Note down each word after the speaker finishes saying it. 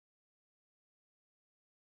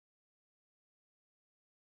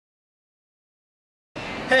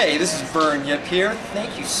Hey, this is Vern Yip here.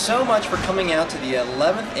 Thank you so much for coming out to the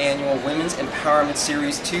 11th Annual Women's Empowerment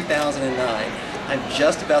Series 2009. I'm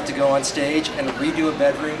just about to go on stage and redo a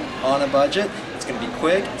bedroom on a budget. It's going to be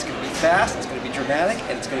quick, it's going to be fast, it's going to be dramatic,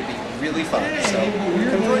 and it's going to be really fun. So, what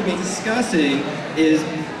we're going to be discussing is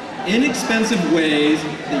inexpensive ways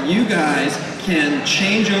that you guys can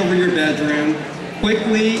change over your bedroom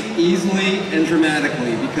quickly, easily, and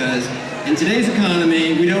dramatically, because in today's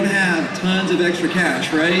economy, we don't have tons of extra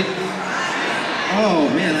cash, right? Oh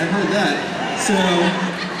man, I heard that.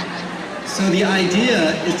 So the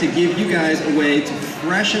idea is to give you guys a way to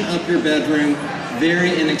freshen up your bedroom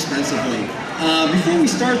very inexpensively. Before we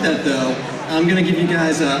start that though, I'm going to give you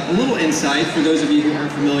guys a little insight for those of you who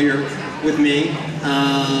aren't familiar with me,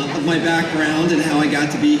 of my background and how I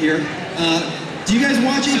got to be here. Do you guys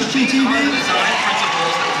watch HGTV? Design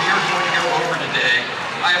principles that we are going to go over today.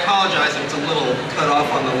 I apologize if it's a little cut off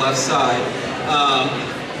on the left side,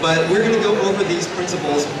 but we're going to go over these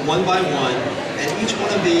principles one by one, and each one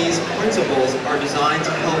of these principles are designed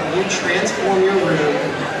to help you transform your room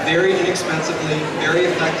very inexpensively, very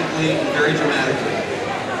effectively, and very dramatically.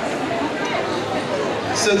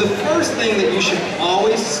 So the first thing that you should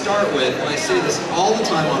always start with, and I say this all the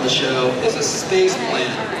time on the show, is a space plan.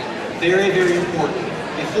 Very, very important.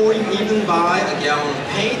 Before you even buy a gallon of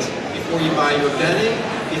paint, before you buy your bedding,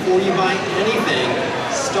 before you buy anything,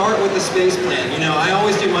 start with a space plan. You know, I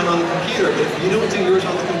always do mine on the computer, but if you don't do yours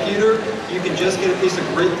on the computer, you can just get a piece of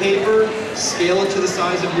grid paper, scale it to the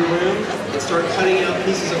size of your room, and start cutting out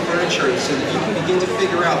pieces of furniture so that you can begin to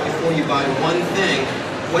figure out before you buy one thing,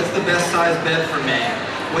 what's the best size bed for me?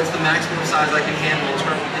 What's the maximum size I can handle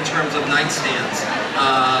in terms of nightstands?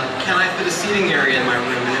 Can I fit a seating area in my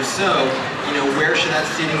room? And if so, you know, where should that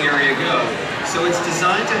seating area go? So it's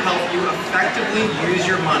designed to help you effectively use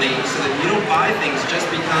your money so that you don't buy things just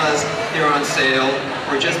because they're on sale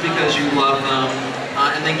or just because you love them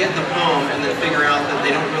and then get them home and then figure out that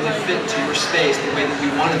they don't really fit to your space the way that we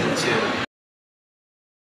wanted them to.